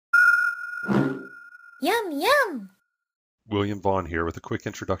Yum, yum! William Vaughn here with a quick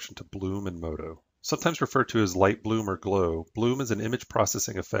introduction to bloom and MODO. Sometimes referred to as light bloom or glow, bloom is an image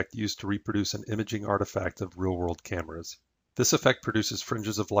processing effect used to reproduce an imaging artifact of real-world cameras. This effect produces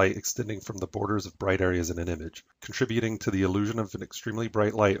fringes of light extending from the borders of bright areas in an image, contributing to the illusion of an extremely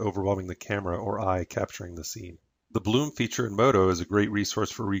bright light overwhelming the camera or eye capturing the scene. The bloom feature in MODO is a great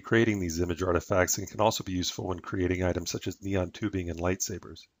resource for recreating these image artifacts and can also be useful when creating items such as neon tubing and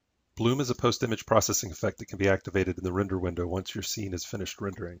lightsabers. Bloom is a post-image processing effect that can be activated in the render window once your scene is finished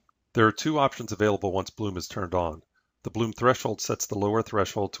rendering. There are two options available once bloom is turned on. The bloom threshold sets the lower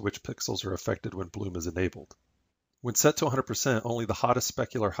threshold to which pixels are affected when bloom is enabled. When set to 100%, only the hottest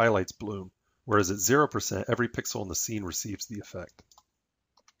specular highlights bloom, whereas at 0%, every pixel in the scene receives the effect.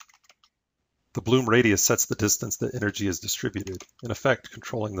 The bloom radius sets the distance that energy is distributed, in effect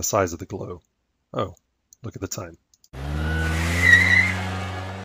controlling the size of the glow. Oh, look at the time.